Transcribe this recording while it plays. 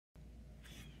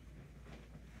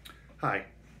Hi,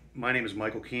 my name is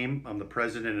Michael Kihm. I'm the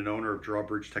president and owner of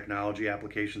Drawbridge Technology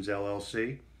Applications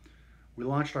LLC. We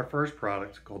launched our first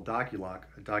product called Docyoulock,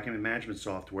 a document management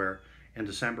software, in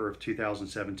December of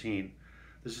 2017.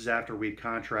 This is after we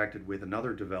contracted with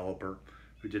another developer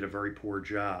who did a very poor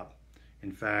job.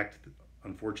 In fact,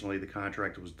 unfortunately, the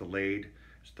contract was delayed. It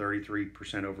was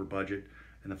 33% over budget,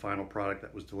 and the final product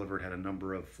that was delivered had a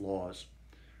number of flaws.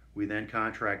 We then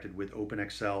contracted with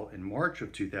OpenXcell in March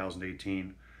of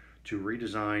 2018 to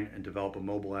redesign and develop a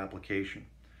mobile application.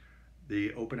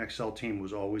 The OpenXcell team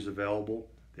was always available.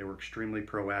 They were extremely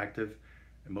proactive,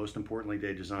 and most importantly,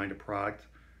 they designed a product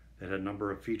that had a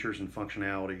number of features and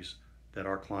functionalities that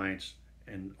our clients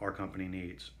and our company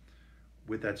needs.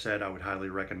 With that said, I would highly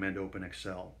recommend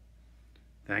OpenXcell.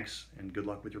 Thanks, and good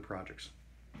luck with your projects.